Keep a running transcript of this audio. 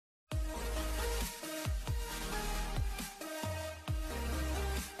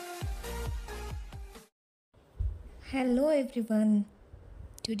Hello everyone.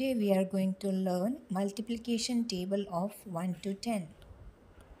 Today we are going to learn multiplication table of 1 to 10.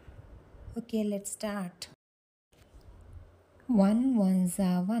 Okay, let's start. 1 ones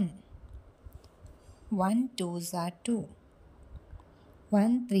are 1. 1 twos are 2.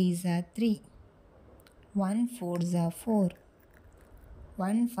 1 threes are 3. 1 fours are 4.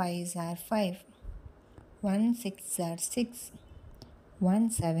 1 fives are 5. 1 sixes are 6. 1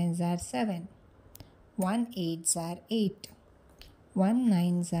 sevens are 7. 1 eights are 8. 1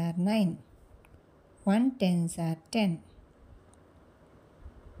 nines are 9. 1 tens are 10.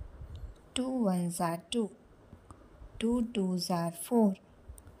 2 ones are 2. 2 twos are 4.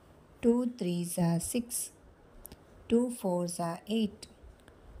 2 threes are 6. 2 fours are 8.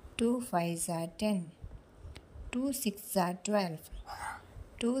 2 fives are 10. 2 sixes are 12.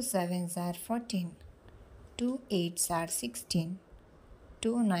 2 sevens are 14. 2 eights are 16.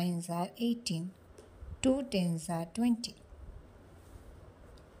 2 nines are 18. 2 tens are 20.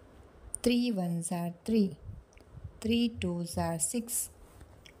 3 ones are 3. 3 twos are 6.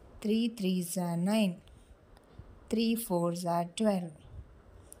 3 threes are 9. 3 fours are 12.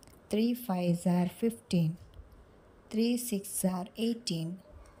 3 fives are 15. 3 sixes are 18.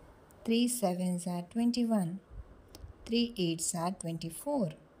 3 sevens are 21. 3 eights are 24.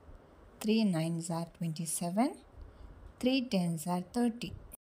 3 nines are 27. 3 tens are 30.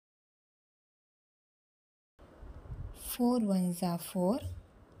 4 ones are 4.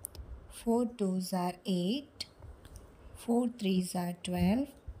 4 twos are 8. 4 threes are 12.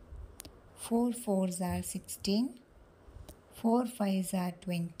 4 fours are 16. 4 fives are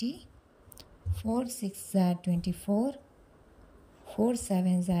 20. 4 sixes are 24. 4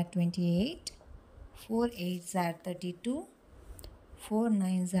 sevens are 28. 4 eights are 32. 4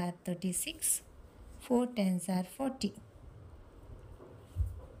 nines are 36. 4 tens are 40.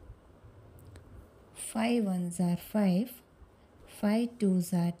 5 ones are 5. 5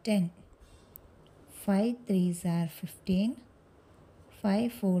 twos are 10. 5 threes are 15.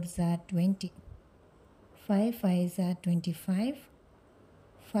 5 fours are 20. 5 fives are 25.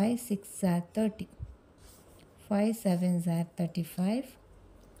 5 sixes are 30. 5 sevens are 35.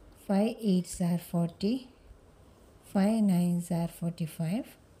 5 eights are 40. 5 nines are 45.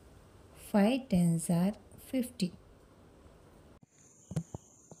 5 tens are 50.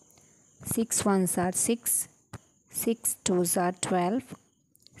 6 ones are 6. 6 twos are 12.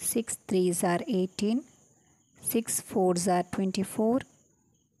 6 threes are 18. 6 fours are 24.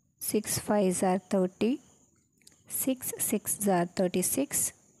 6 fives are 30. 6 sixes are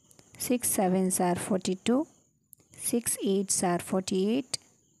 36. 6 sevens are 42. 6 eights are 48.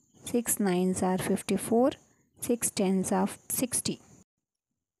 6 nines are 54. 6 tens are 60.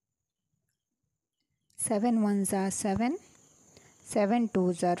 7 ones are 7. 7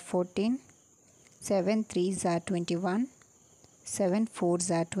 twos are 14. 7 threes are 21. 7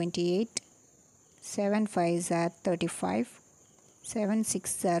 fours are 28. 7 fives are 35. 7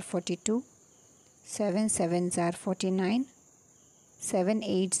 sixes are 42. 7 sevens are 49. 7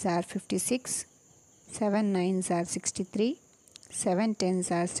 eights are 56. 7 nines are 63. 7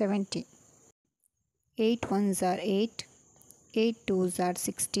 tens are 70. 8 ones are 8. 8 twos are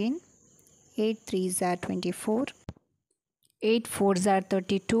 16. 8 threes are 24. 8 fours are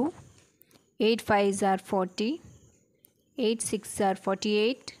 32. 8 fives are 40. 8 sixes are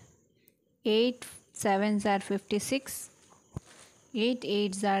 48. 8 sevens are 56. 8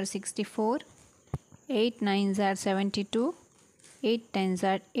 eights are 64. 8 nines are 72. 8 tens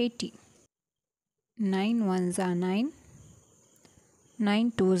are 80. 9 ones are 9.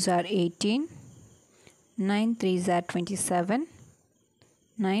 9 twos are 18. 9 threes are 27.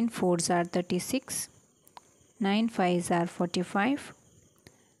 9 fours are 36. 9 fives are 45.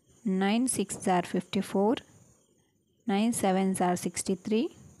 9 sixes are 54. 9 sevens are 63.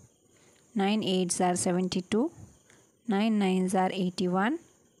 9 eights are 72. 9 nines are 81.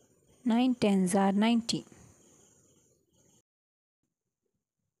 9 tens are 90.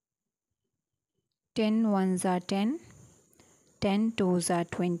 10 ones are 10. 10 twos are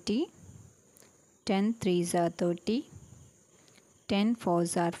 20. 10 threes are 30. 10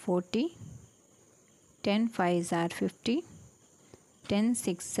 fours are 40. 10 fives are 50. 10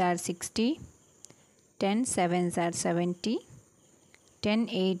 sixes are 60. 10 sevens are 70. 10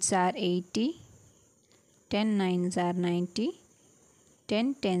 eights are 80. 10 nines are 90.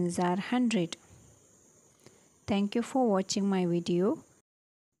 10 tens are 100. Thank you for watching my video.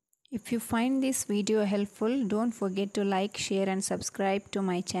 If you find this video helpful, don't forget to like, share and subscribe to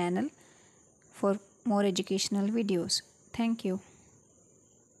my channel for more educational videos. Thank you.